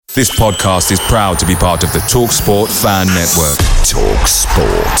This podcast is proud to be part of the TalkSport Fan Network.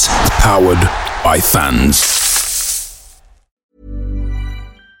 TalkSport. Powered by fans.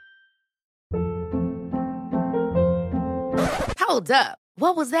 Hold up.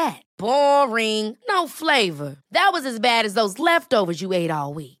 What was that? Boring. No flavor. That was as bad as those leftovers you ate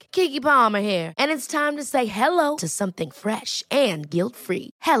all week. Keke Palmer here. And it's time to say hello to something fresh and guilt-free.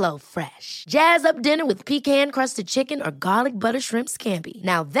 Hello Fresh. Jazz up dinner with pecan-crusted chicken or garlic butter shrimp scampi.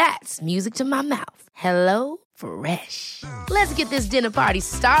 Now that's music to my mouth. Hello Fresh. Let's get this dinner party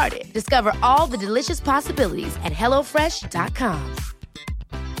started. Discover all the delicious possibilities at hellofresh.com.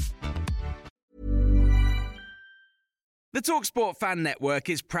 The TalkSport Fan Network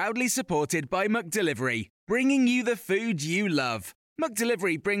is proudly supported by McDelivery, bringing you the food you love.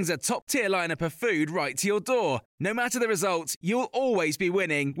 McDelivery brings a top-tier lineup of food right to your door. No matter the result, you'll always be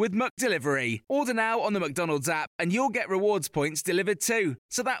winning with McDelivery. Order now on the McDonald's app and you'll get rewards points delivered too.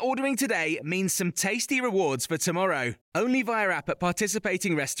 So that ordering today means some tasty rewards for tomorrow. Only via app at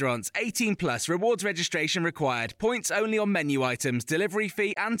participating restaurants. 18 plus. Rewards registration required. Points only on menu items. Delivery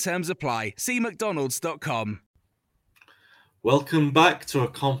fee and terms apply. See mcdonalds.com. Welcome back to a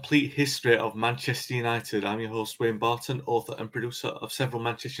complete history of Manchester United. I'm your host, Wayne Barton, author and producer of several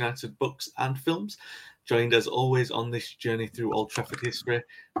Manchester United books and films, joined as always on this journey through Old Trafford history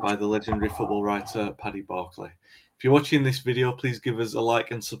by the legendary football writer Paddy Barclay. If you're watching this video, please give us a like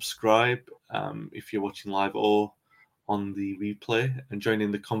and subscribe if you're watching live or on the replay, and join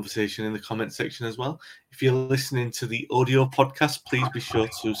in the conversation in the comment section as well. If you're listening to the audio podcast, please be sure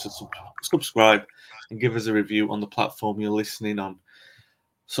to subscribe and give us a review on the platform you're listening on.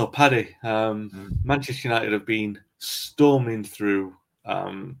 So, Paddy, Manchester United have been storming through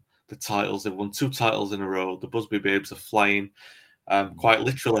the titles. They've won 2 titles in a row. The Busby Babes are flying, quite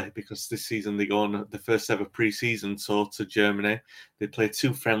literally, because this season they go on the first ever pre-season tour to Germany. They play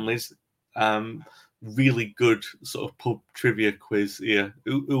 2 friendlies. Really good sort of pub trivia quiz here.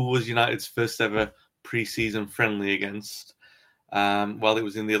 Who was United's first ever pre-season friendly against? While it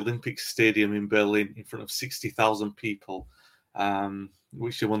was in the Olympic Stadium in Berlin in front of 60,000 people,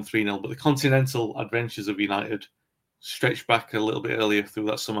 which they won 3-0. But the continental adventures of United stretched back a little bit earlier through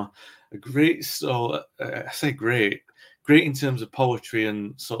that summer. I say great in terms of poetry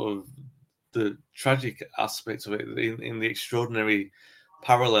and sort of the tragic aspects of it in the extraordinary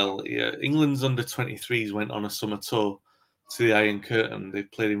parallel. Yeah, England's under-23s went on a summer tour to the Iron Curtain. They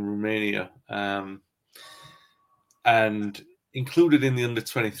played in Romania. And included in the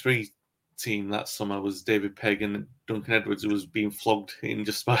under-23 team that summer was David Pegg and Duncan Edwards, who was being flogged in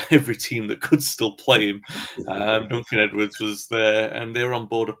just about every team that could still play him. Duncan Edwards was there, and they were on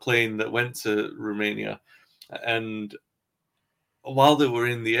board a plane that went to Romania. And while they were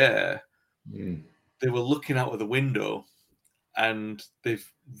in the air, they were looking out of the window, and they've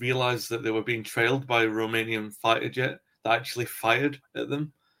realised that they were being trailed by a Romanian fighter jet that actually fired at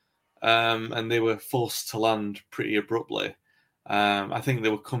them. And they were forced to land pretty abruptly. I think they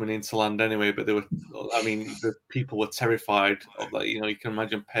were coming in to land anyway, but the people were terrified of that. You know, you can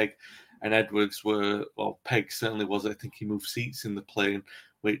imagine Pegg and Edwards Pegg certainly was. I think he moved seats in the plane,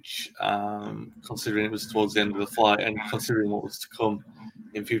 which, considering it was towards the end of the flight and considering what was to come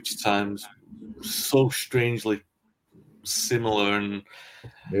in future times, so strangely similar, and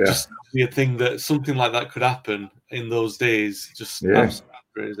just a thing that something like that could happen in those days. Just absolutely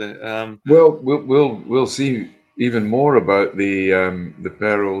crazy. We'll see even more about the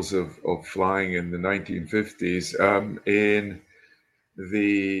perils of flying in the 1950s in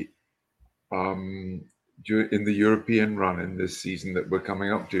the European run in this season that we're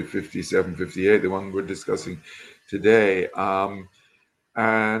coming up to, 57-58, the one we're discussing today,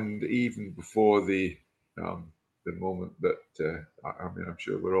 and even before the moment that I'm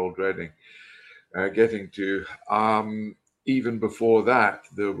sure we're all dreading getting to. Even before that,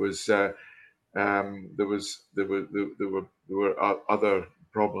 there were other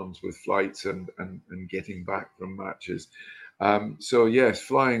problems with flights and getting back from matches. So yes,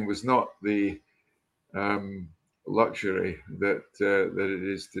 flying was not the luxury that it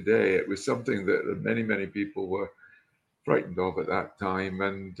is today. It was something that many people were frightened of at that time,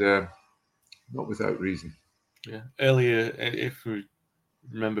 and not without reason. Yeah, earlier, if we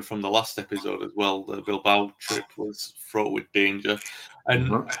remember from the last episode as well, the Bilbao trip was fraught with danger. And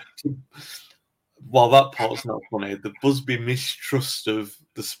while that part's not funny, the Busby mistrust of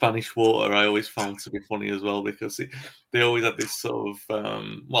the Spanish water I always found to be funny as well, because they always had this sort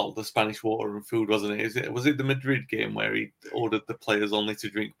of, the Spanish water and food, wasn't it? Was it the Madrid game where he ordered the players only to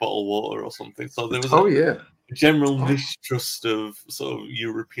drink bottled water or something? So there was a general mistrust of sort of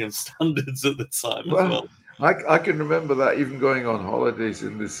European standards at the time as well. I can remember that even going on holidays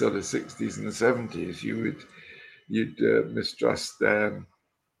in the sort of 60s and the 70s, you'd mistrust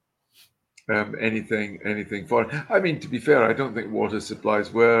anything foreign. I mean, to be fair, I don't think water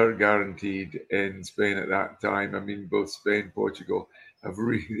supplies were guaranteed in Spain at that time. I mean, both Spain and Portugal have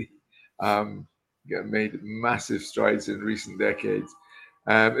really made massive strides in recent decades.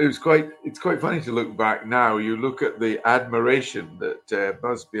 It's quite funny to look back now. You look at the admiration that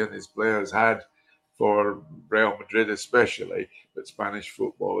Busby and his players had for Real Madrid, especially, but Spanish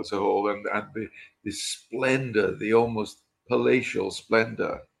football as a whole, and the splendor, the almost palatial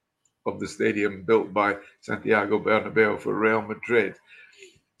splendor of the stadium built by Santiago Bernabeu for Real Madrid.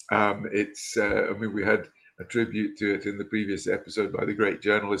 I mean, we had a tribute to it in the previous episode by the great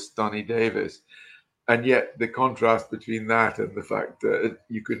journalist Donny Davis. And yet the contrast between that and the fact that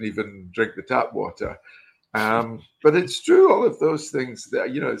you couldn't even drink the tap water. But it's true, all of those things that,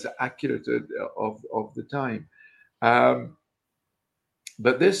 it's accurate of the time.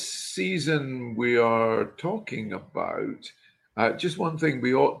 But this season we are talking about, just one thing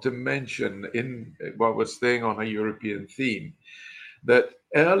we ought to mention while we're staying on a European theme, that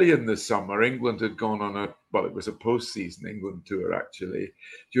early in the summer, England had gone on it was a post-season England tour, actually,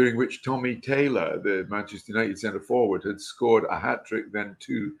 during which Tommy Taylor, the Manchester United centre-forward, had scored a hat-trick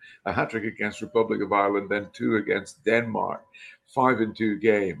against Republic of Ireland, then 2 against Denmark, 5 in 2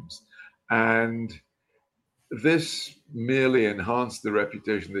 games. And this merely enhanced the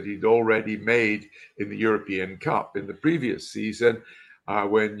reputation that he'd already made in the European Cup in the previous season,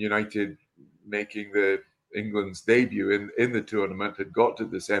 when United, making England's debut in the tournament, had got to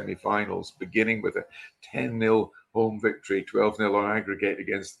the semi-finals, beginning with a 10-0 home victory, 12-0 on aggregate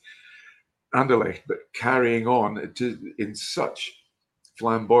against Anderlecht, but carrying on in such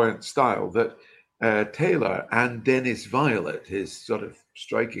flamboyant style that Taylor and Dennis Viollet, his sort of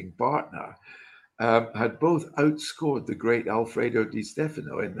striking partner, had both outscored the great Alfredo Di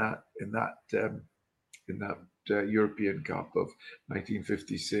Stefano in that European Cup of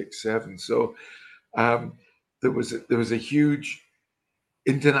 1956-7. So there was a huge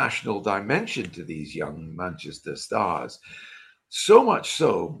international dimension to these young Manchester stars, so much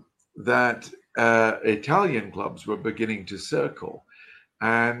so that Italian clubs were beginning to circle,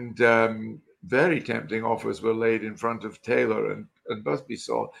 and very tempting offers were laid in front of Taylor, and Busby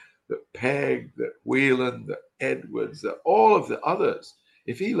saw that Pegg, that Whelan, that Edwards, that all of the others,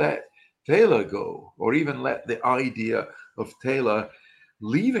 if he let Taylor go, or even let the idea of Taylor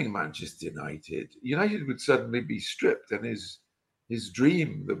leaving Manchester United would suddenly be stripped, and his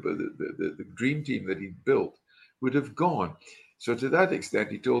dream, the dream team that he'd built, would have gone. So to that extent,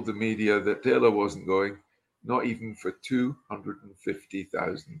 he told the media that Taylor wasn't going, not even for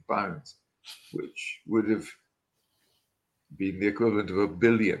 £250,000, which would have been the equivalent of $1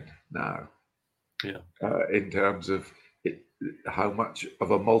 billion now. Yeah. In terms of how much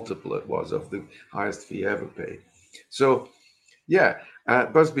of a multiple it was of the highest fee ever paid. So, yeah,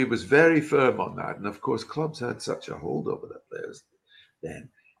 Busby was very firm on that, and of course, clubs had such a hold over the players then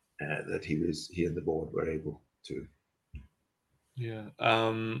that he and the board were able to. Yeah.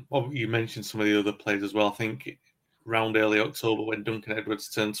 You mentioned some of the other players as well. I think around early October, when Duncan Edwards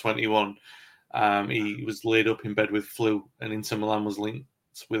turned 21, he was laid up in bed with flu, and Inter Milan was linked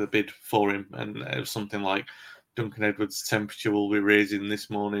with a bid for him, and it was something like, Duncan Edwards' temperature will be raising this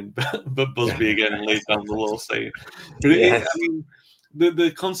morning, but Busby again laid down the law, saying. But Yes. I mean,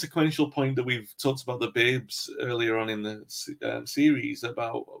 the consequential point that we've talked about the Babes earlier on in the series,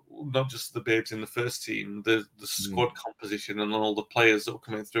 about not just the Babes in the first team, the squad composition and all the players that were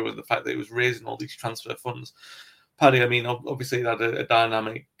coming through, and the fact that it was raising all these transfer funds. Paddy, I mean, obviously it had a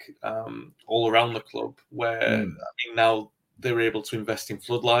dynamic all around the club where, I mean, now they were able to invest in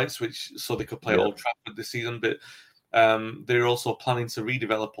floodlights, so they could play Old Trafford this season, but they're also planning to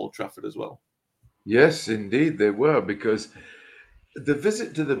redevelop Old Trafford as well. Yes, indeed they were, because the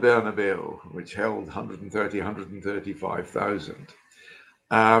visit to the Bernabeu, which held 135,000,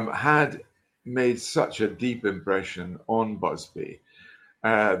 had made such a deep impression on Busby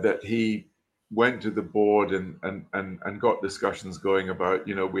that he went to the board and got discussions going about,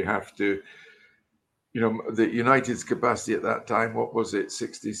 we have to, the United's capacity at that time, what was it,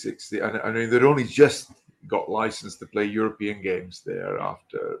 60. I mean, they'd only just got licensed to play European games there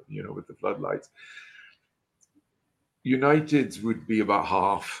after, with the floodlights. United's would be about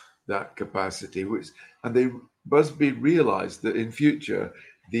half that capacity, Busby realised that in future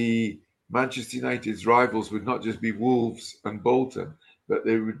the Manchester United's rivals would not just be Wolves and Bolton, but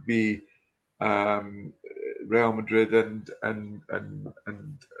they would be Real Madrid and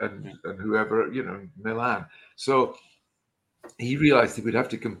whoever, Milan. So he realised he would have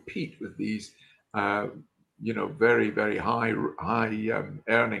to compete with these very, very high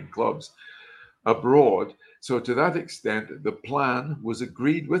earning clubs abroad. So to that extent, the plan was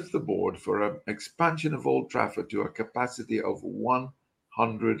agreed with the board for an expansion of Old Trafford to a capacity of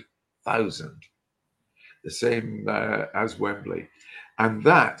 100,000, the same as Wembley. And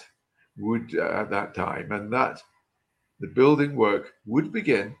that would, at that time, the building work would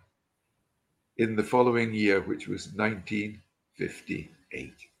begin in the following year, which was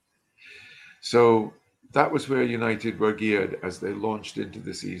 1958. So that was where United were geared as they launched into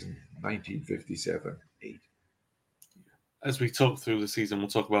the season, 1957-8. As we talk through the season, we'll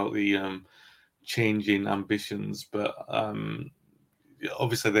talk about the changing ambitions, but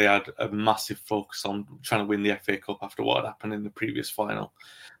obviously they had a massive focus on trying to win the FA Cup after what had happened in the previous final.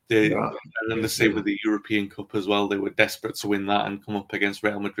 And then the same with the European Cup as well. They were desperate to win that and come up against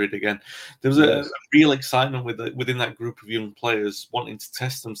Real Madrid again. There was a real excitement within that group of young players wanting to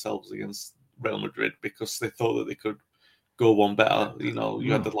test themselves against Real Madrid because they thought that they could go one better.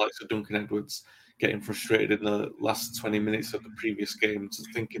 You had the likes of Duncan Edwards getting frustrated in the last 20 minutes of the previous game,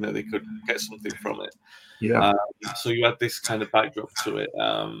 thinking that they could get something from it. Yeah. So you had this kind of backdrop to it.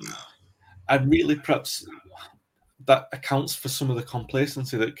 And really, perhaps that accounts for some of the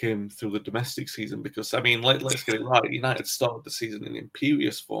complacency that came through the domestic season. Because, let's get it right. United started the season in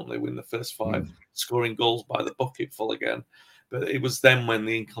imperious form. They win the first 5, scoring goals by the bucketful again. But it was then when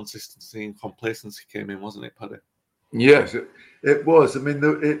the inconsistency and complacency came in, wasn't it, Paddy? Yes, it was.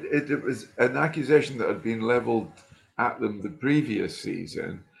 It was an accusation that had been leveled at them the previous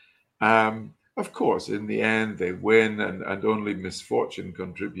season. Of course, in the end, they win, and only misfortune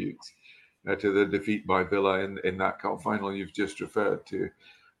contributes to the defeat by Villa in that cup final you've just referred to.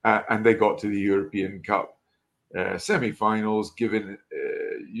 And they got to the European Cup semi-finals, giving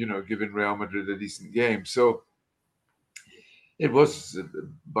Real Madrid a decent game. So it was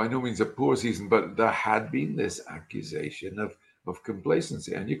by no means a poor season, but there had been this accusation of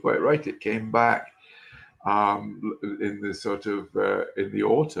complacency, and you're quite right. It came back in the in the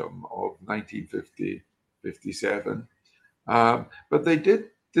autumn of 1957. But they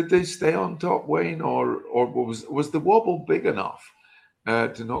did they stay on top, Wayne, or was the wobble big enough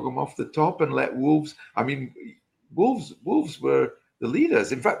to knock them off the top and let Wolves? Wolves were the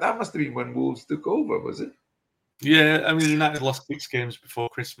leaders. In fact, that must have been when Wolves took over, was it? Yeah, United lost 6 games before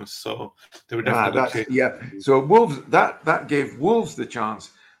Christmas, so they were definitely So Wolves that gave Wolves the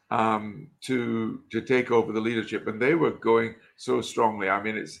chance to take over the leadership, and they were going so strongly.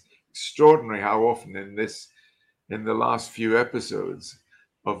 It's extraordinary how often in the last few episodes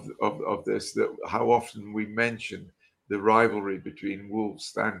of this, that how often we mention the rivalry between Wolves'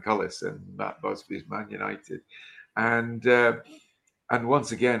 Stan Cullis and Matt Busby's Man United, and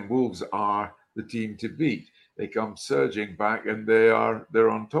once again Wolves are the team to beat. They come surging back, and they're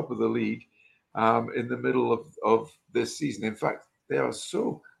on top of the league in the middle of this season. In fact, they are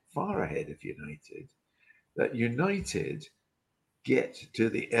so far ahead of United that United get to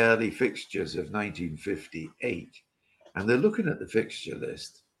the early fixtures of 1958, and they're looking at the fixture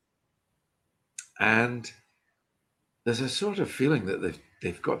list, and there's a sort of feeling that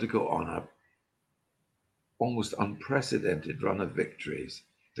they've got to go on a almost unprecedented run of victories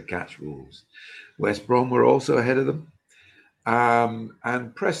to catch Wolves. West Brom were also ahead of them,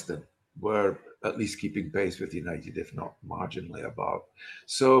 and Preston were at least keeping pace with United, if not marginally above.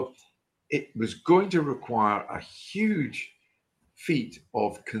 So it was going to require a huge feat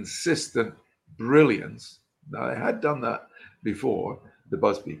of consistent brilliance. Now, they had done that before, the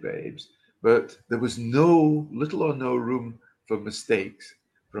Busby Babes, but there was little or no room for mistakes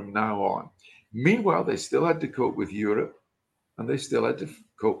from now on. Meanwhile, they still had to cope with Europe, and they still had to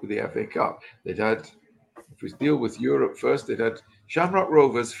cope with the FA Cup. If we deal with Europe first, they'd had Shamrock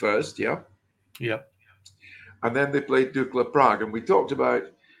Rovers first, yeah? Yeah. And then they played Dukla Prague, and we talked about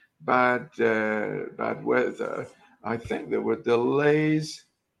bad weather. I think there were delays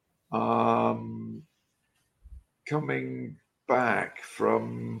coming back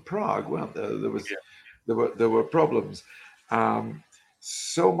from Prague, weren't there? There were problems.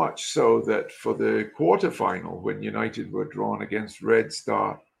 So much so that for the quarterfinal, when United were drawn against Red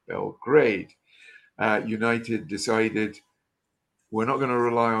Star Belgrade, United decided, we're not going to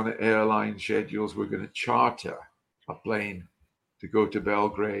rely on airline schedules. We're going to charter a plane to go to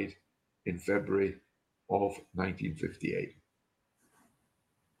Belgrade in February of 1958.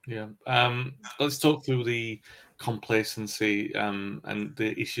 Yeah. Let's talk through the complacency and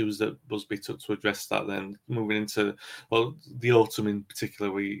the issues that Busby took to address that, then moving into, the autumn in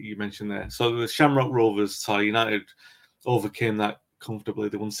particular, you mentioned there. So the Shamrock Rovers tie, United overcame that comfortably.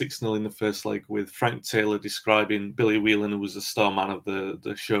 They won 6-0 in the first leg, with Frank Taylor describing Billy Whelan, who was the star man of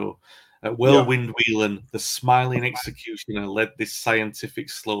the show, Whirlwind Whelan, the smiling executioner, led this scientific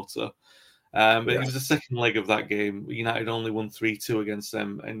slaughter. But it was the second leg of that game. United only won 3-2 against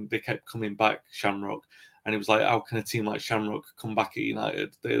them, and they kept coming back, Shamrock. And it was like, how can a team like Shamrock come back at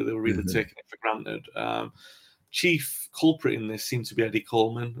United? They were really taking it for granted. Chief culprit in this seemed to be Eddie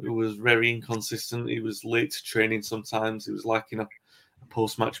Coleman, who was very inconsistent. He was late to training sometimes. He was lacking a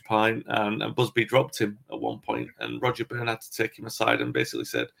post-match pint, and Busby dropped him at one point, and Roger Byrne had to take him aside and basically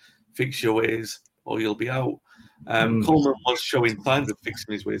said, fix your ways or you'll be out. Coleman was showing signs of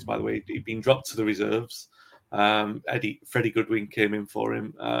fixing his ways, by the way. He'd been dropped to the reserves. Freddie Goodwin came in for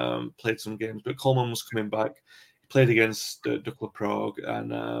him, played some games, but Coleman was coming back. He played against Dukla Prague,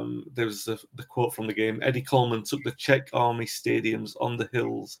 and there was the quote from the game. Eddie Coleman took the Czech Army stadiums on the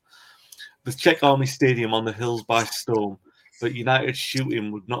hills. The Czech Army stadium on the hills by storm, but United's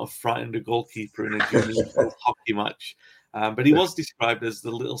shooting would not have frightened a goalkeeper in a junior hockey match. But he was described as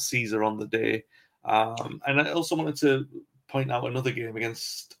the little Caesar on the day. And I also wanted to point out another game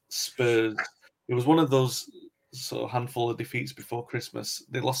against Spurs. It was one of those sort of handful of defeats before Christmas.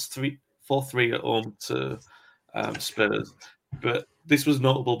 They lost 4-3 at home to Spurs. But this was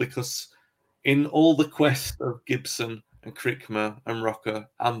notable because in all the quest of Gibson and Crickmer and Rocker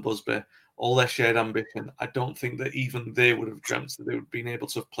and Busby, all their shared ambition, I don't think that even they would have dreamt that they would have been able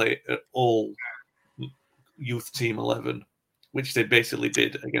to play at all youth team 11, which they basically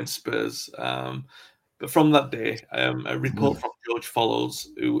did against Spurs. But from that day, a report from George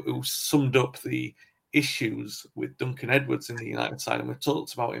Follows, who summed up the issues with Duncan Edwards in the United side, and we've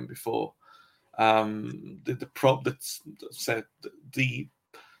talked about him before. The problem that said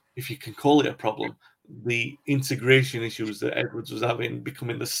if you can call it a problem, the integration issues that Edwards was having,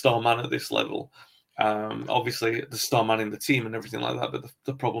 becoming the star man at this level. Obviously, the star man in the team and everything like that, but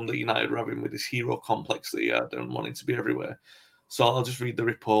the problem that United were having with this hero complex that he had and wanting to be everywhere. So I'll just read the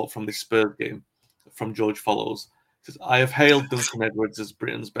report from this Spurs game from George Follows. It says, I have hailed Duncan Edwards as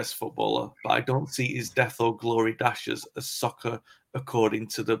Britain's best footballer, but I don't see his death or glory dashes as soccer according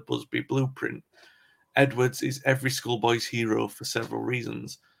to the Busby blueprint. Edwards is every schoolboy's hero for several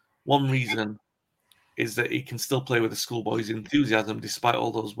reasons. One reason is that he can still play with a schoolboy's enthusiasm despite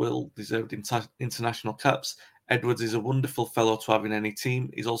all those well-deserved international caps. Edwards is a wonderful fellow to have in any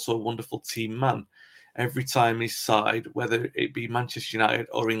team. He's also a wonderful team man. Every time his side, whether it be Manchester United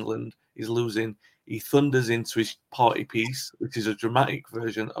or England, is losing, he thunders into his party piece, which is a dramatic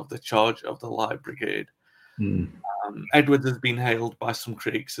version of the charge of the Light Brigade. Edwards has been hailed by some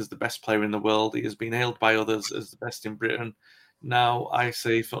critics as the best player in the world. He has been hailed by others as the best in Britain. Now, I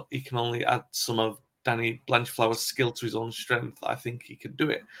say if he can only add some of Danny Blanchflower's skill to his own strength, I think he could do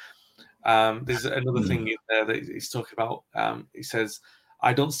it. There's another thing in there that he's talking about. He says,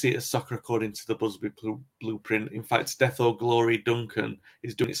 I don't see it as soccer according to the Busby blueprint. In fact, death or glory Duncan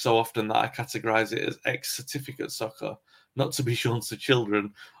is doing it so often that I categorise it as ex-certificate soccer, not to be shown to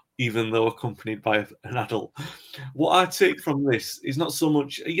children, even though accompanied by an adult. What I take from this is not so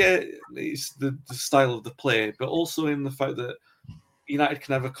much, it's the style of the play, but also in the fact that United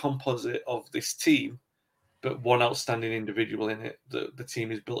can have a composite of this team, but one outstanding individual in it that the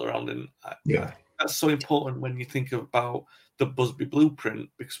team is built around. And that's so important when you think about the Busby blueprint,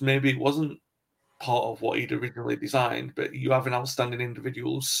 because maybe it wasn't part of what he'd originally designed, but you have an outstanding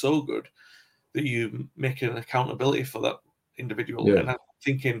individual who's so good that you make an accountability for that individual. And I'm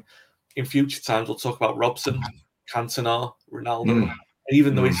thinking in future times we'll talk about Robson, Cantona, Ronaldo, and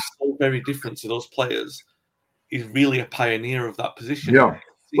even though he's so very different to those players, he's really a pioneer of that position. Yeah.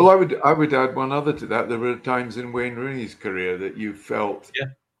 Well, I would add one other to that. There were times in Wayne Rooney's career that you felt,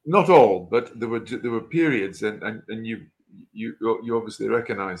 not all, but there were periods, and you obviously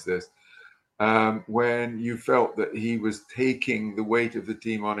recognise this, when you felt that he was taking the weight of the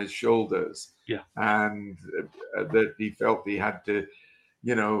team on his shoulders, and that he felt he had to,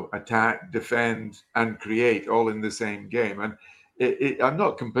 attack, defend, and create all in the same game. And I'm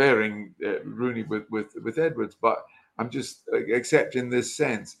not comparing Rooney with Edwards, but I'm just accepting this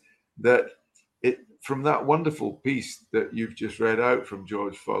sense that from that wonderful piece that you've just read out from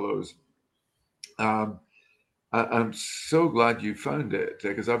George Follows, I'm so glad you found it,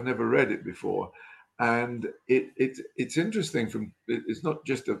 because I've never read it before. And it's interesting. It's not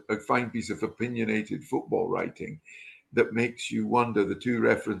just a fine piece of opinionated football writing that makes you wonder. The two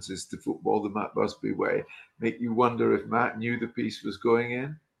references to football, the Matt Busby way, make you wonder if Matt knew the piece was going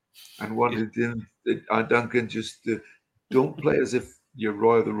in and wanted Duncan just don't play as if you're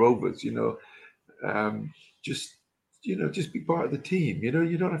Roy of the Rovers, just be part of the team.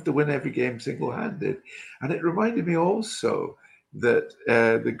 You don't have to win every game single-handed. And it reminded me also that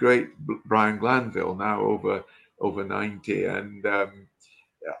the great Brian Glanville, now over 90, and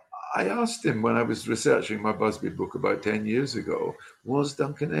I asked him when I was researching my Busby book about 10 years ago, was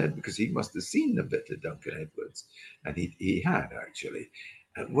Duncan Edwards, because he must have seen a bit of Duncan Edwards, and he had actually.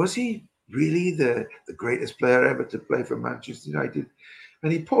 And was he really the greatest player ever to play for Manchester United?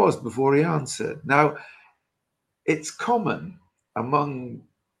 And he paused before he answered. Now, it's common among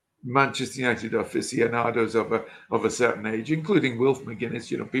Manchester United aficionados of a certain age, including Wilf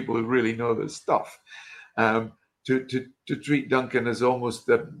McGuinness, people who really know their stuff, to treat Duncan as almost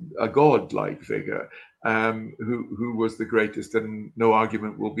a god-like figure, who was the greatest, and no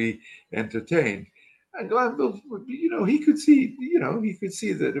argument will be entertained. And Glanville, he could see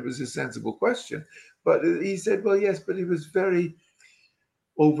that it was a sensible question, but he said, well, yes, but he was very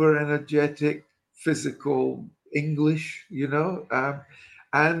over-energetic, physical, English,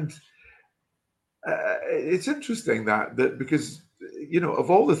 and it's interesting that because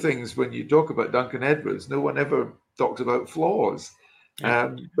of all the things, when you talk about Duncan Edwards, no one ever talks about flaws.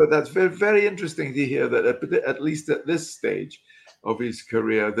 But that's very, very interesting to hear that at least at this stage of his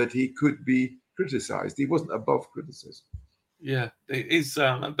career, that he could be criticised. He wasn't above criticism. Yeah, it is.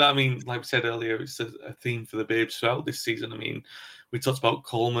 I mean, like we said earlier, it's a theme for the Babes throughout this season. I mean, we talked about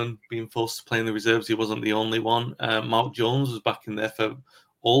Coleman being forced to play in the reserves. He wasn't the only one. Mark Jones was back in there for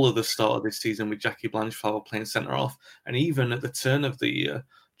all of the start of this season with Jackie Blanchflower playing centre-half. And even at the turn of the year,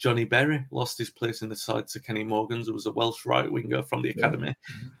 Johnny Berry lost his place in the side to Kenny Morgans, who was a Welsh right-winger from the academy.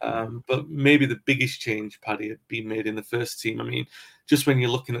 But maybe the biggest change, Paddy, had been made in the first team. I mean, just when you're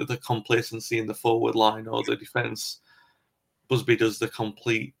looking at the complacency in the forward line or the defence, Busby does the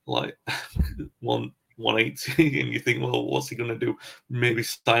complete 180, and you think, well, what's he going to do? Maybe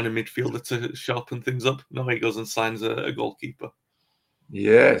sign a midfielder to sharpen things up? No, he goes and signs a goalkeeper.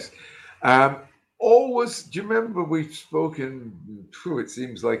 Yes. Always, do you remember we've spoken, it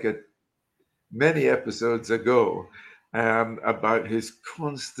seems like many episodes ago, about his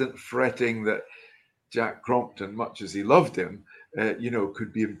constant fretting that Jack Crompton, much as he loved him,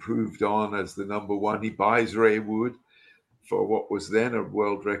 could be improved on as the number one. He buys Ray Wood for what was then a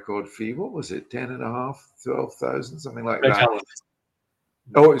world record fee. What was it? 10,500, 12,000, something like that. Allen.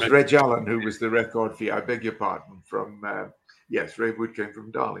 Oh, it was Reg Allen who was the record fee. I beg your pardon. Yes, Ray Wood came from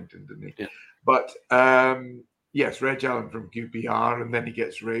Darlington, didn't he? Yeah. But yes, Reg Allen from QPR, and then he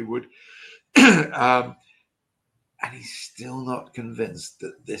gets Ray Wood. And he's still not convinced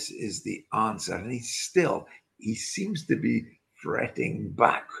that this is the answer. And he seems to be fretting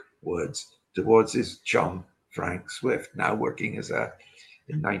backwards towards his chum, Frank Swift, now working in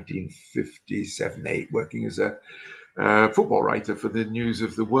 1957-8, working as a football writer for the News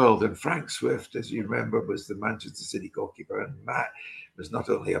of the World. And Frank Swift, as you remember, was the Manchester City goalkeeper. And Matt was not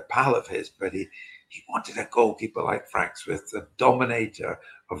only a pal of his, but he wanted a goalkeeper like Frank Swift, a dominator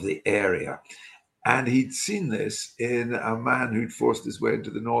of the area. And he'd seen this in a man who'd forced his way into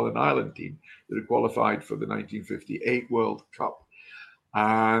the Northern Ireland team that had qualified for the 1958 World Cup.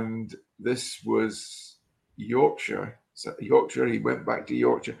 And this was Yorkshire. So Yorkshire, he went back to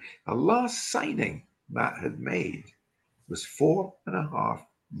Yorkshire. The last signing Matt had made was 4.5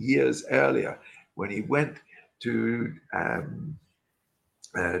 years earlier, when he went to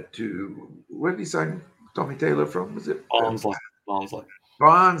where did he sign Tommy Taylor from? Was it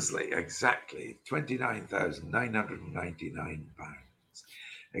Barnsley, exactly. £29,999.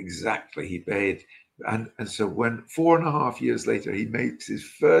 Exactly, he paid. And so when 4.5 years later he makes his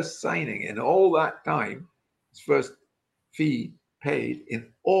first signing in all that time, his first fee paid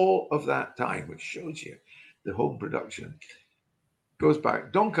in all of that time, which shows you the home production, goes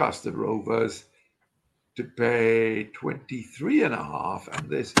back Doncaster Rovers to pay 23.5, and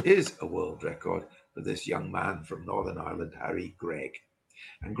this is a world record for this young man from Northern Ireland, Harry Gregg.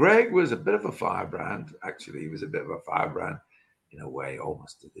 And Gregg was a bit of a firebrand. Actually, he was a bit of a firebrand in a way,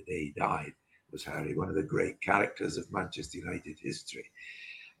 almost to the day he died, was Harry, one of the great characters of Manchester United history.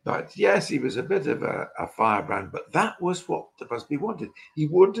 But yes, he was a bit of a firebrand, but that was what Busby wanted. He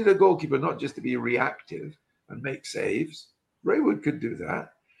wanted a goalkeeper not just to be reactive and make saves. Ray Wood could do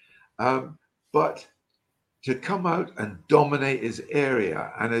that. But to come out and dominate his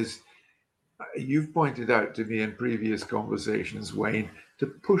area, and as you've pointed out to me in previous conversations, Wayne, to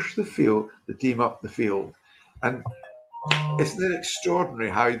push the team up the field. And isn't it extraordinary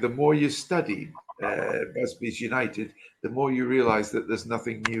how the more you study Busby's United, the more you realize that there's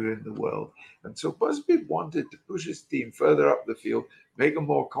nothing new in the world. And so Busby wanted to push his team further up the field, make them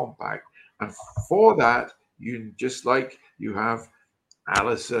more compact. And for that, just like you have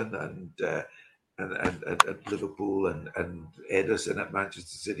Alisson and at Liverpool and Ederson at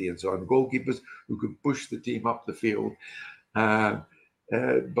Manchester City and so on, goalkeepers who can push the team up the field.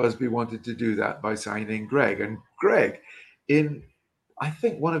 Busby wanted to do that by signing Gregg. And Gregg, I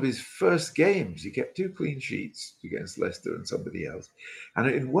think one of his first games, he kept 2 clean sheets against Leicester and somebody else. And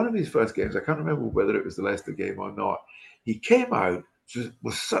in one of his first games, I can't remember whether it was the Leicester game or not, he came out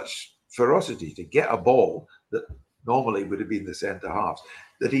with such ferocity to get a ball that normally would have been the centre halves,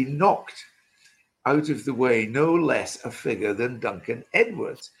 that he knocked out of the way no less a figure than Duncan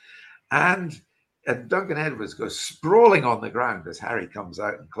Edwards. And Duncan Edwards goes sprawling on the ground as Harry comes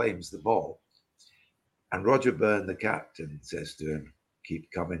out and claims the ball. And Roger Byrne, the captain, says to him,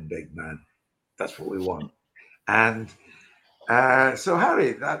 "Keep coming, big man. That's what we want." And so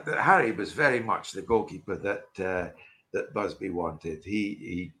Harry was very much the goalkeeper that Busby wanted.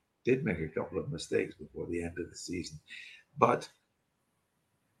 He did make a couple of mistakes before the end of the season, but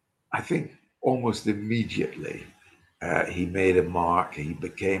I think almost immediately he made a mark. He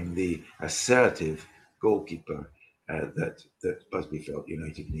became the assertive goalkeeper that Busby felt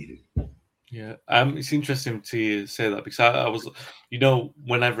United needed. Yeah, it's interesting to say that, because I was,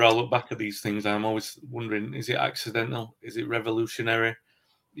 whenever I look back at these things, I'm always wondering, is it accidental? Is it revolutionary?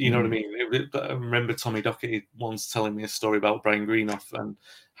 You know what I mean? I remember Tommy Docherty once telling me a story about Brian Greenough and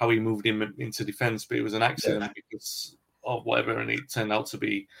how he moved him into defence, but it was an accident because of whatever, and it turned out to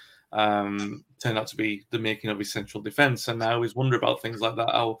be the making of his central defence. And I always wonder about things like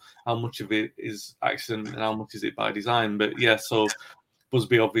that, how much of it is accident and how much is it by design. But yeah, so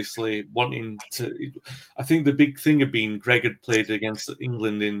Busby obviously wanting to. I think the big thing had been Greg had played against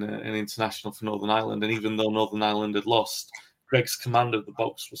England in an international for Northern Ireland, and even though Northern Ireland had lost, Greg's command of the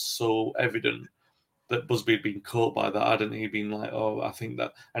box was so evident that Busby had been caught by that, hadn't he? Been like, oh, I think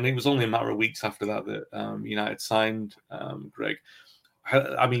that, and it was only a matter of weeks after that that United signed Greg.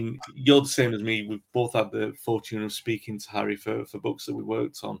 I mean, you're the same as me. We've both had the fortune of speaking to Harry for books that we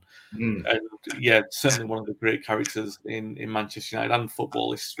worked on. And yeah, certainly one of the great characters in Manchester United and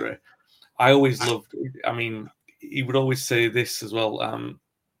football history. I always loved, I mean, he would always say this as well.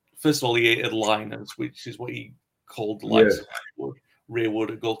 First of all, he hated liners, which is what he called the likes of Ray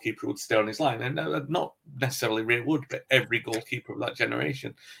Wood, a goalkeeper, would stay on his line. And not necessarily Ray Wood, but every goalkeeper of that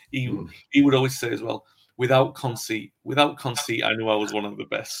generation. He would always say as well, without conceit, I knew I was one of the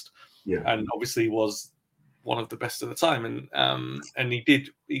best. Yeah. And obviously he was one of the best at the time. And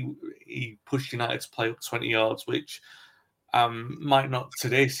he pushed United to play up 20 yards, which might not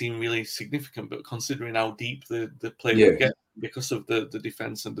today seem really significant, but considering how deep the play would get because of the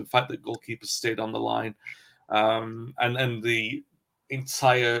defence and the fact that goalkeepers stayed on the line, and the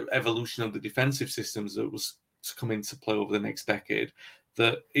entire evolution of the defensive systems that was to come into play over the next decade,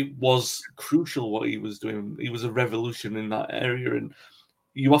 that it was crucial what he was doing. He was a revolution in that area. And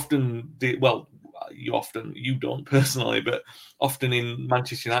you often did, well, you don't personally, but often in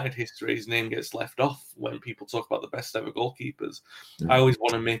Manchester United history, his name gets left off when people talk about the best ever goalkeepers. I always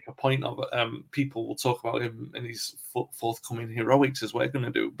want to make a point of it. People will talk about him and his forthcoming heroics, as we're going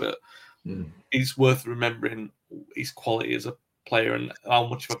to do, but it's worth remembering his quality as a player and how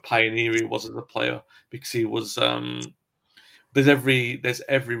much of a pioneer he was as a player, because he was there's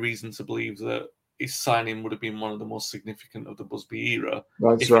every reason to believe that his signing would have been one of the most significant of the Busby era.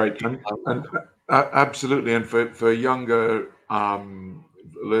 That's right, and absolutely. And for younger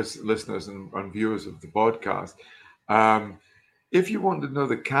listeners and viewers of the podcast, if you want to know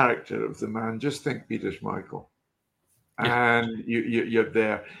the character of the man, just think Peter Schmeichel, and you're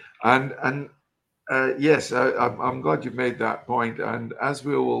there. And yes, I'm glad you made that point. And as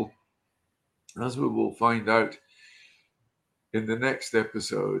we will find out in the next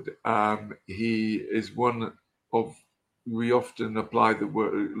episode, he is one of, we often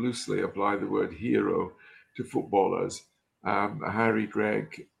loosely apply the word hero to footballers. Harry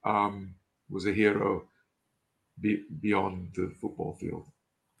Gregg was a hero beyond the football field,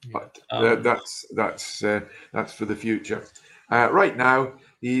 but that's for the future. Right now,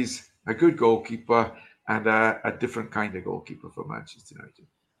 he's a good goalkeeper and a different kind of goalkeeper for Manchester United.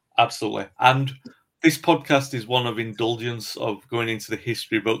 Absolutely. And this podcast is one of indulgence of going into the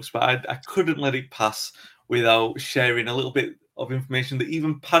history books, but I couldn't let it pass without sharing a little bit of information that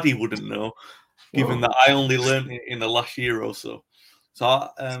even Paddy wouldn't know, given that I only learned it in the last year or so. So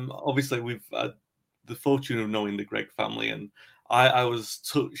obviously we've had the fortune of knowing the Gregg family, and I was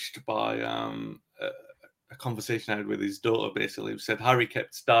touched by a conversation I had with his daughter, basically, who said Harry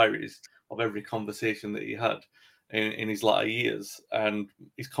kept diaries of every conversation that he had in his latter years, and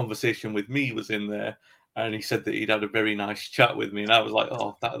his conversation with me was in there, and he said that he'd had a very nice chat with me, and I was like,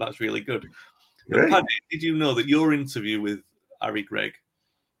 oh, that's really good. Paddy, did you know that your interview with Harry Gregg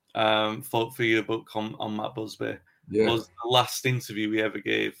for your book on Matt Busby was the last interview he ever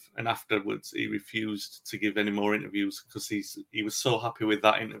gave, and afterwards he refused to give any more interviews because he was so happy with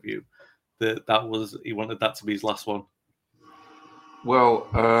that interview that he wanted that to be his last one? Well,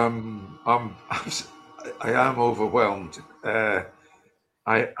 I am overwhelmed. I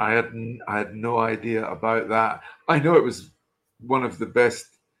had no idea about that. I know it was one of the best.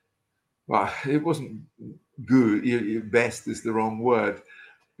 Well, it wasn't good. Best is the wrong word,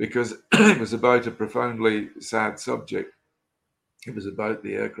 because it was about a profoundly sad subject. It was about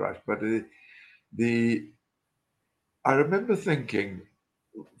the air crash, but I remember thinking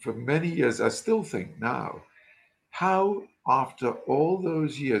for many years. I still think now, how after all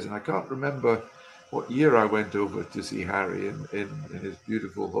those years, and I can't remember what year I went over to see Harry in his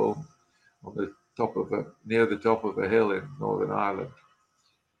beautiful home on the top of near the top of a hill in Northern Ireland,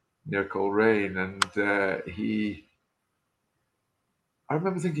 near Coleraine, and I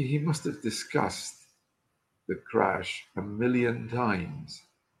remember thinking he must have discussed the crash a million times,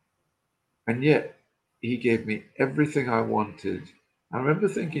 and yet he gave me everything I wanted. I remember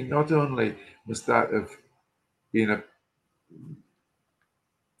thinking not only must that have been a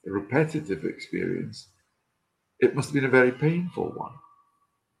repetitive experience, it must have been a very painful one.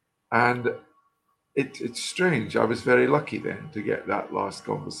 And it's strange. I was very lucky then to get that last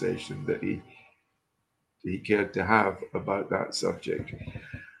conversation that he cared to have about that subject.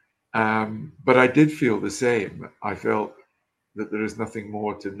 But I did feel the same. I felt that there is nothing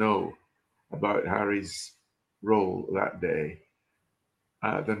more to know about Harry's role that day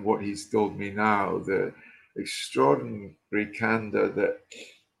than what he's told me now. The extraordinary candor that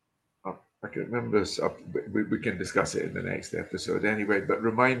I can remember. We can discuss it in the next episode anyway, but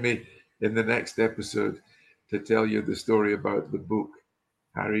remind me in the next episode to tell you the story about the book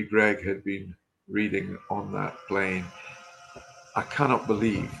Harry Gregg had been reading on that plane. I cannot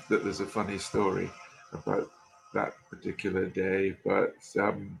believe that there's a funny story about that particular day, but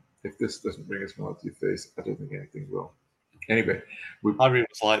if this doesn't bring a smile to your face, I don't think anything will. Anyway, Harry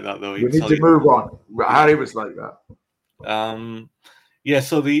was like that, though. We need to move on. Harry was like that. Yeah,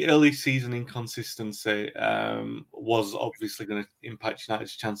 so the early season inconsistency was obviously going to impact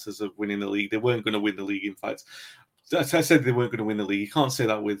United's chances of winning the league. They weren't going to win the league, in fact. As I said, they weren't going to win the league. You can't say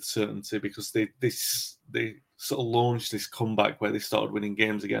that with certainty, because they sort of launched this comeback where they started winning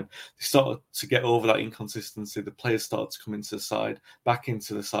games again. They started to get over that inconsistency. The players started to come into the side, back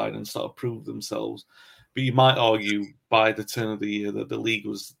into the side, and start to prove themselves. But you might argue by the turn of the year that the league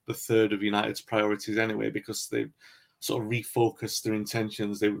was the third of United's priorities anyway, because they sort of refocused their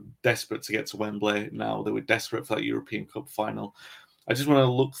intentions. They were desperate to get to Wembley now. They were desperate for that European Cup final. I just want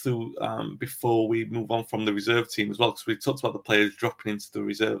to look through, before we move on from the reserve team as well, because we talked about the players dropping into the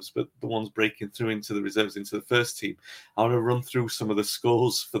reserves, but the ones breaking through into the reserves, into the first team. I want to run through some of the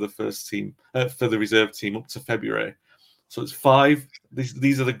scores for the first team, for the reserve team up to February. So it's 5.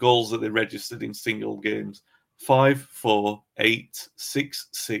 These are the goals that they registered in single games. 5-4, 8,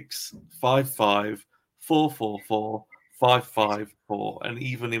 6-6, 5-5, 4-4-4, 5-5-4, and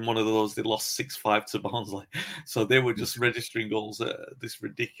even in one of those they lost 6-5 to Barnsley. So they were just registering goals at this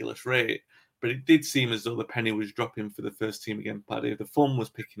ridiculous rate. But it did seem as though the penny was dropping for the first team again, Paddy. The form was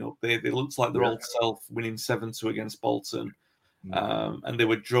picking up. They looked like their old self, winning 7-2 against Bolton. And they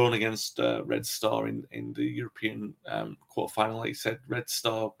were drawn against Red Star in the European quarterfinal. Like you said, Red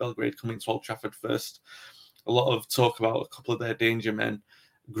Star Belgrade coming to Old Trafford first. A lot of talk about a couple of their danger men.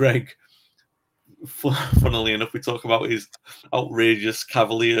 Greg, funnily enough, we talk about his outrageous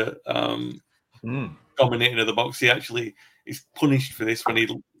cavalier dominating of the box. He actually is punished for this when he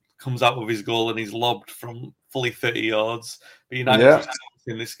comes out with his goal and he's lobbed from fully 30 yards. But United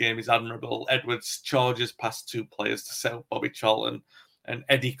in this game is admirable. Edwards charges past 2 players to set up Bobby Charlton, and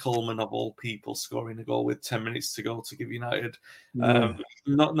Eddie Coleman, of all people, scoring a goal with 10 minutes to go to give United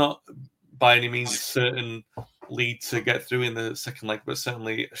not by any means certain lead to get through in the second leg, but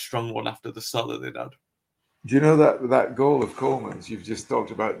certainly a strong one after the start that they'd had. Do you know that goal of Coleman's? You've just talked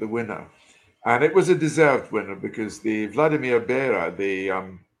about the winner, and it was a deserved winner, because the Vladimir Bera, the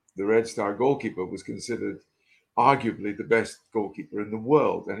Red Star goalkeeper, was considered arguably the best goalkeeper in the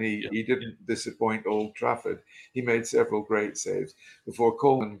world, and he didn't disappoint Old Trafford. He made several great saves before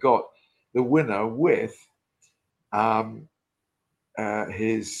Coleman got the winner with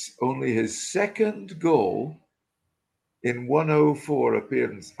his second goal in 104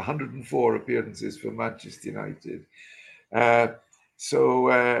 appearances for Manchester United.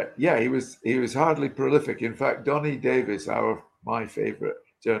 He was hardly prolific. In fact, Donny Davis, my favourite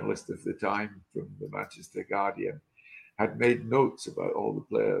journalist of the time from the Manchester Guardian, had made notes about all the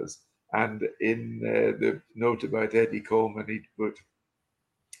players. And in the note about Eddie Coleman, he'd put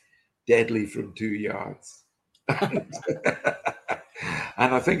deadly from 2 yards.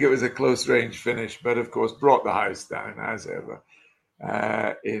 And I think it was a close range finish, but of course brought the house down as ever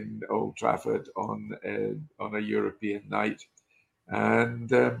in Old Trafford on a European night.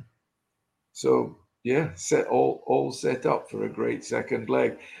 And so, yeah, all set up for a great second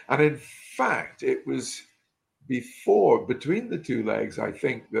leg. And in fact, it was between the two legs, I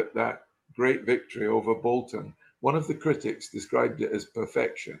think that great victory over Bolton, one of the critics described it as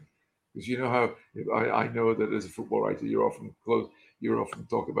perfection. Because you know how I know that as a football writer, you often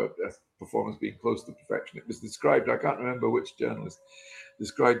talk about a performance being close to perfection. It was described, I can't remember which journalist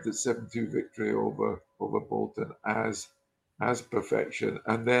described the 7-2 victory over Bolton as perfection.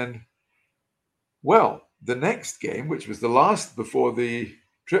 And then, well, the next game, which was the last before the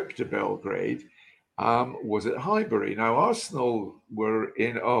trip to Belgrade, was at Highbury. Now, Arsenal were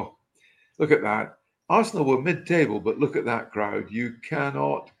in, look at that. Arsenal were mid-table, but look at that crowd. You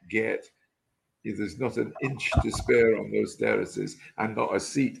cannot there's not an inch to spare on those terraces and not a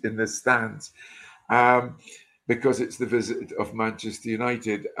seat in the stands, because it's the visit of Manchester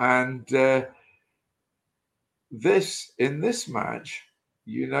United. And in this match,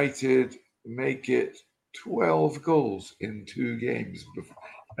 United make it 12 goals in 2 games.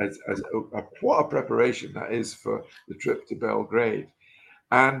 What a preparation that is for the trip to Belgrade.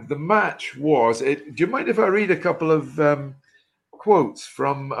 And the match was. Do you mind if I read a couple of quotes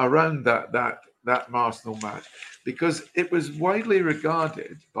from around that Arsenal match? Because it was widely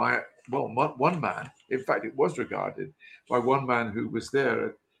regarded by one man. In fact, it was regarded by one man who was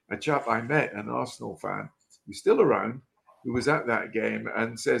there, a chap I met, an Arsenal fan who's still around, who was at that game,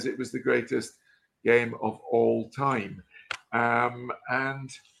 and says it was the greatest game of all time. And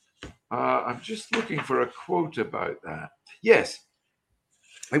I'm just looking for a quote about that. Yes,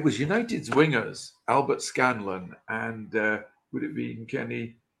 it was United's wingers, Albert Scanlon and would it be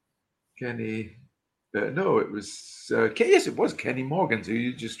Kenny? No, it was yes, it was Kenny Morgans, who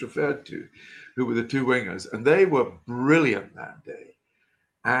you just referred to, who were the 2 wingers, and they were brilliant that day.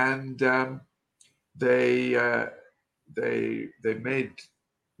 And they were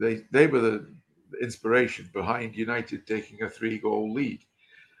the inspiration behind United taking a 3-goal lead.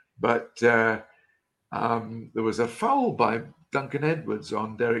 But there was a foul by Duncan Edwards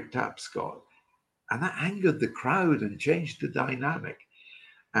on Derek Tapscott, and that angered the crowd and changed the dynamic.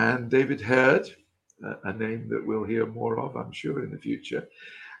 And David Hurd, a name that we'll hear more of, I'm sure, in the future,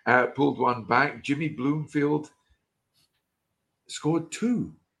 pulled one back. Jimmy Bloomfield scored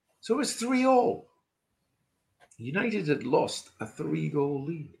 2. So it was 3-3. United had lost a 3-goal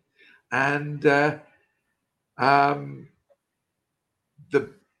lead. And the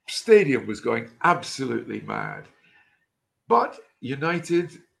stadium was going absolutely mad. But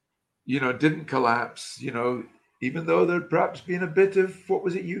United, didn't collapse, even though there'd perhaps been a bit of, what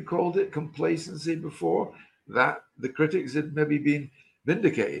was it you called it, complacency before, that the critics had maybe been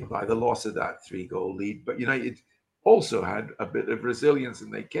vindicated by the loss of that 3-goal lead. But United also had a bit of resilience,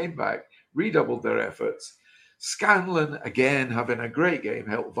 and they came back, redoubled their efforts. Scanlon, again, having a great game,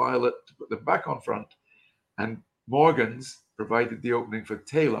 helped Violet to put them back on front. And Morgans provided the opening for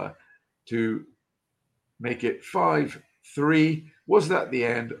Taylor to make it 5-3. Was that the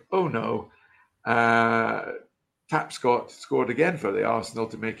end? Oh, no. Tapscott scored again for the Arsenal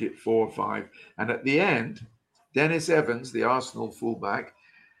to make it 4-5. And at the end, Dennis Evans, the Arsenal fullback,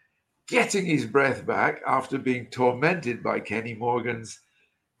 getting his breath back after being tormented by Kenny Morgans,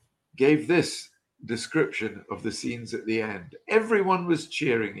 gave this description of the scenes at the end. Everyone was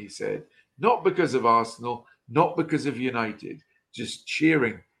cheering, he said, not because of Arsenal, not because of United, just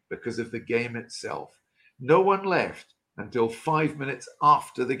cheering because of the game itself. No one left until 5 minutes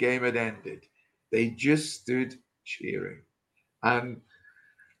after the game had ended. They just stood cheering. And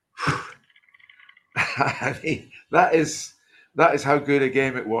I mean, that is how good a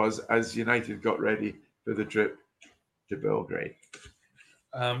game it was as United got ready for the trip to Belgrade.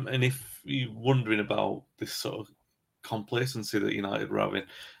 And if you're wondering about this sort of complacency that United were having,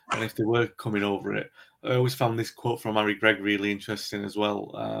 and if they were coming over it, I always found this quote from Harry Gregg really interesting as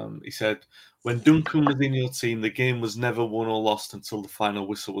well. He said, "When Duncan was in your team, the game was never won or lost until the final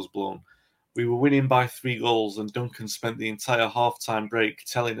whistle was blown. We were winning by 3 goals, and Duncan spent the entire half-time break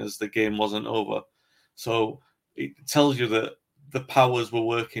telling us the game wasn't over." So it tells you that the powers were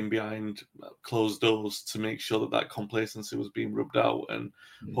working behind closed doors to make sure that complacency was being rubbed out, and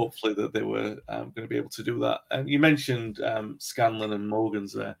hopefully that they were going to be able to do that. And you mentioned Scanlon and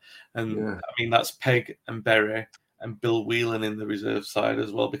Morgans there, and I mean that's Pegg and Berry and Bill Whelan in the reserve side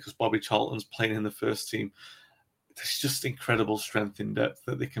as well, because Bobby Charlton's playing in the first team. There's just incredible strength in depth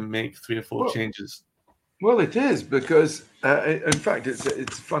that they can make 3 or 4 changes. Well, it is, because in fact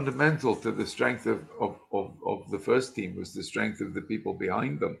it's fundamental to the strength of the first team was the strength of the people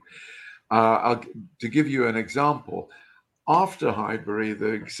behind them. To give you an example, after Highbury,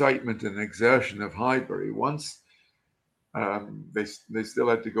 the excitement and exertion of Highbury, once They still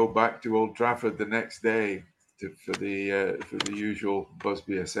had to go back to Old Trafford the next day for the usual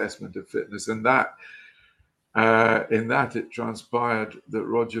Busby assessment of fitness, and that in that it transpired that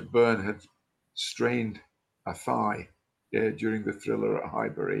Roger Byrne had strained a thigh during the Thriller at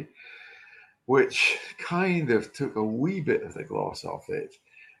Highbury, which kind of took a wee bit of the gloss off it,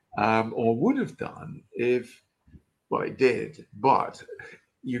 or would have done if, well, it did, but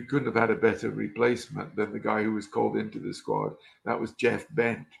you couldn't have had a better replacement than the guy who was called into the squad. That was Jeff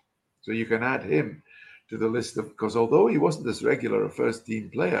Bent. So you can add him to the list of, because although he wasn't as regular a first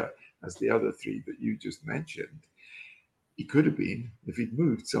team player as the other three that you just mentioned, he could have been if he'd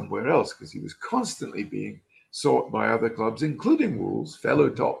moved somewhere else, because he was constantly being sought by other clubs, including Wolves, fellow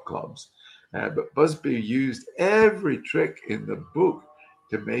top clubs. But Busby used every trick in the book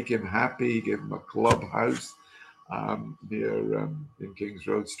to make him happy, give him a clubhouse near in Kings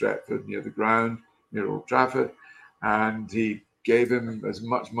Road, Stretford, near the ground, near Old Trafford, and he gave him as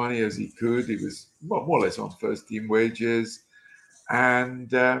much money as he could. He was more or less on first team wages,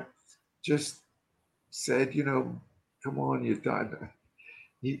 and just said, come on, you're done.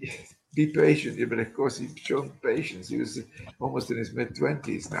 Be patient. But of course, he's shown patience. He was almost in his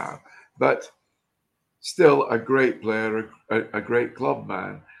mid-20s now, but still a great player, a great club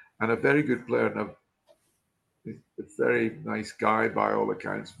man, and a very good player, and a very nice guy by all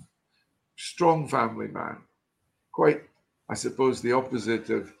accounts. Strong family man. Quite, I suppose, the opposite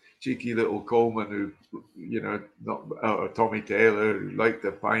of cheeky little Coleman, who, or Tommy Taylor, who liked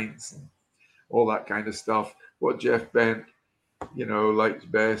the pints and all that kind of stuff. What Jeff Bent,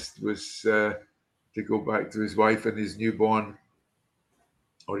 liked best was to go back to his wife and his newborn,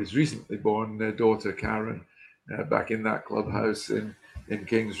 or his recently born daughter, Karen, back in that clubhouse in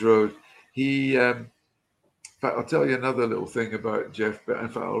Kings Road. He... in fact, I'll tell you another little thing about Jeff Bent. In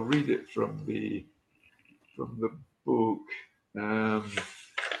fact, I'll read it from the book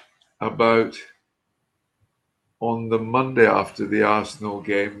about on the Monday after the Arsenal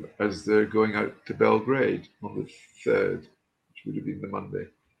game, as they're going out to Belgrade on the 3rd, which would have been the Monday,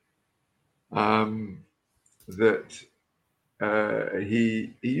 that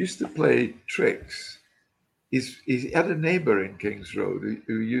he used to play tricks. He had a neighbour in Kings Road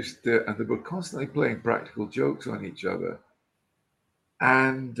who used to, and they were constantly playing practical jokes on each other.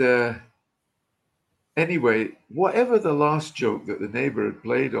 And anyway, whatever the last joke that the neighbour had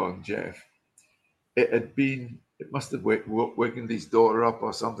played on Jeff, it must have wakened his daughter up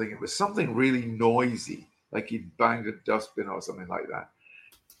or something. It was something really noisy, like he'd banged a dustbin or something like that.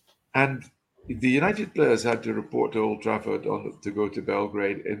 And the United players had to report to Old Trafford to go to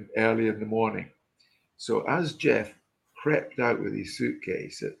Belgrade early in the morning. So as Jeff crept out with his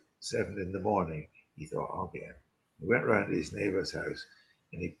suitcase at 7 in the morning, he thought, okay. He went round to his neighbour's house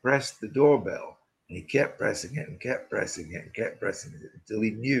and he pressed the doorbell, and he kept pressing it and kept pressing it and kept pressing it until he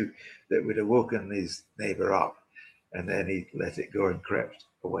knew that it would have woken his neighbour up. And then he let it go and crept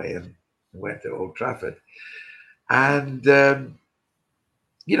away and went to Old Trafford. And that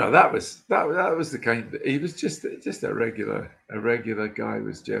was the kind. He was just a regular guy,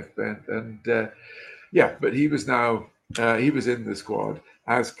 was Jeff Bent, and. Yeah, but he was now he was in the squad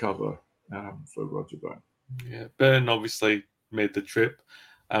as cover for Roger Byrne. Yeah, Byrne obviously made the trip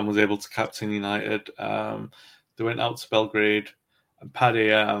and was able to captain United. They went out to Belgrade, and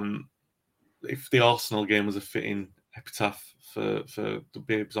Paddy, if the Arsenal game was a fitting epitaph for the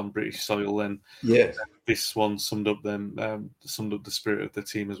babes on British soil, then yes, this one summed up the spirit of the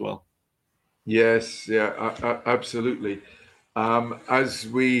team as well. Yes, yeah, absolutely. As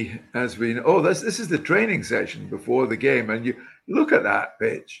we know, this is the training session before the game, and you look at that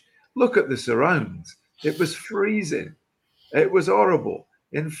pitch, look at the surrounds. It was freezing. It was horrible.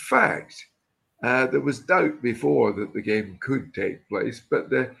 In fact, there was doubt before that the game could take place, but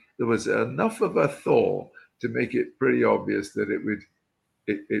there was enough of a thaw to make it pretty obvious that it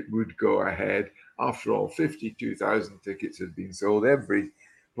would go ahead. After all, 52,000 tickets had been sold, every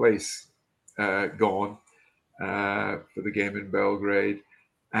place gone. For the game in Belgrade,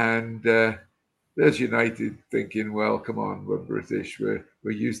 and there's United thinking, well, come on, we're British, we're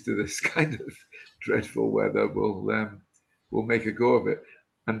used to this kind of dreadful weather, we'll make a go of it.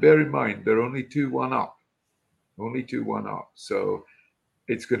 And bear in mind, they're only 2-1 up, so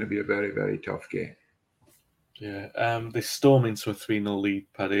it's going to be a very, very tough game. Yeah, they storm into a 3-0 lead,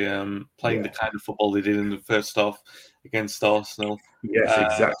 Paddy, playing the kind of football they did in the first half against Arsenal. Yes,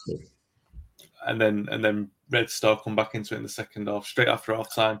 exactly. And then Red Star come back into it in the second half, straight after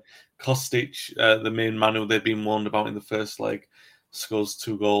half time. Kostic, the main man who they'd been warned about in the first leg, scores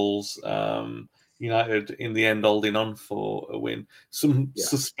 2 goals. United in the end holding on for a win. Some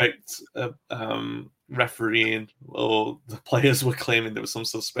suspect refereeing, or the players were claiming there was some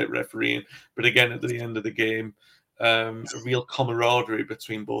suspect refereeing. But again, at the end of the game, a real camaraderie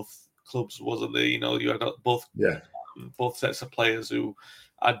between both clubs, wasn't there? You know, you had both sets of players who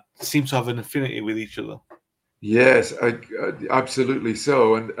seem to have an affinity with each other. Yes, absolutely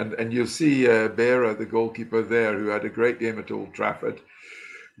so. And you'll see Beira, the goalkeeper there, who had a great game at Old Trafford.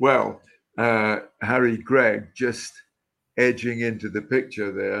 Well, Harry Gregg just edging into the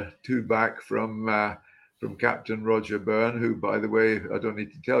picture there, 2 back from Captain Roger Byrne, who, by the way, I don't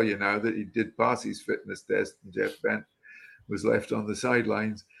need to tell you now that he did pass his fitness test, and Jeff Bent was left on the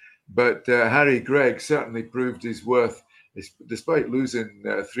sidelines. But Harry Gregg certainly proved his worth, despite losing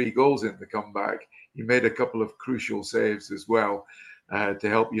 3 goals in the comeback. He made a couple of crucial saves as well to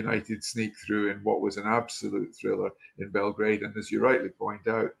help United sneak through in what was an absolute thriller in Belgrade. And as you rightly point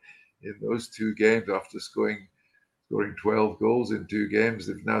out, in those 2 games, after scoring 12 goals in 2 games,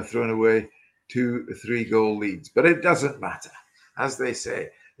 they've now thrown away 2 3-goal leads. But it doesn't matter. As they say,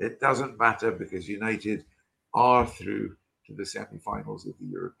 it doesn't matter because United are through to the semi-finals of the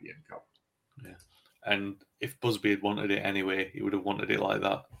European Cup. Yeah. And if Busby had wanted it anyway, he would have wanted it like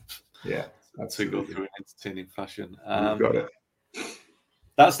that. Yeah. To go through in entertaining fashion. You've got it.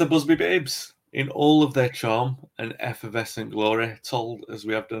 That's the Busby Babes in all of their charm and effervescent glory, told as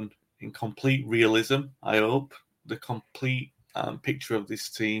we have done in complete realism, I hope. The complete picture of this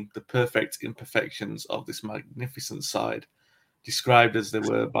team, the perfect imperfections of this magnificent side, described as they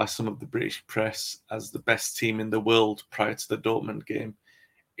were by some of the British press as the best team in the world prior to the Dortmund game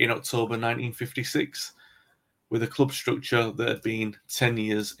in October 1956, with a club structure that had been 10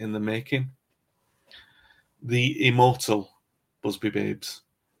 years in the making. The immortal Busby Babes.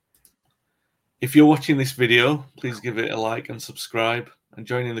 If you're watching this video, please give it a like and subscribe and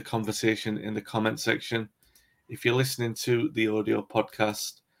join in the conversation in the comment section. If you're listening to the audio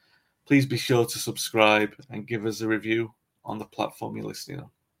podcast, please be sure to subscribe and give us a review on the platform you're listening on.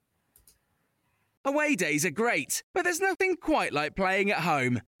 Away days are great, but there's nothing quite like playing at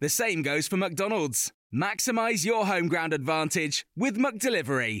home. The same goes for McDonald's. Maximise your home ground advantage with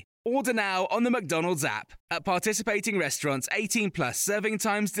McDelivery. Order now on the McDonald's app. At participating restaurants, 18 plus, serving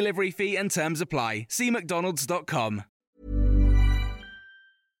times, delivery fee and terms apply. See mcdonalds.com.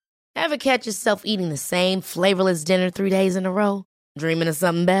 Ever catch yourself eating the same flavorless dinner 3 days in a row? Dreaming of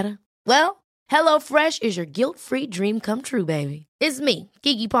something better? Well, HelloFresh is your guilt-free dream come true, baby. It's me,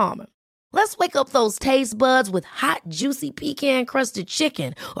 Keke Palmer. Let's wake up those taste buds with hot, juicy pecan-crusted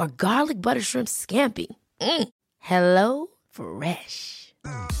chicken or garlic butter shrimp scampi. Hello Fresh.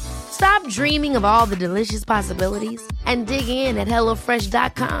 Stop dreaming of all the delicious possibilities and dig in at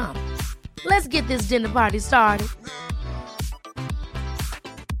HelloFresh.com. Let's get this dinner party started.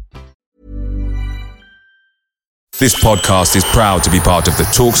 This podcast is proud to be part of the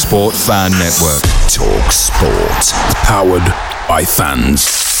TalkSport Fan Network. TalkSport. Powered by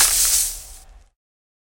fans.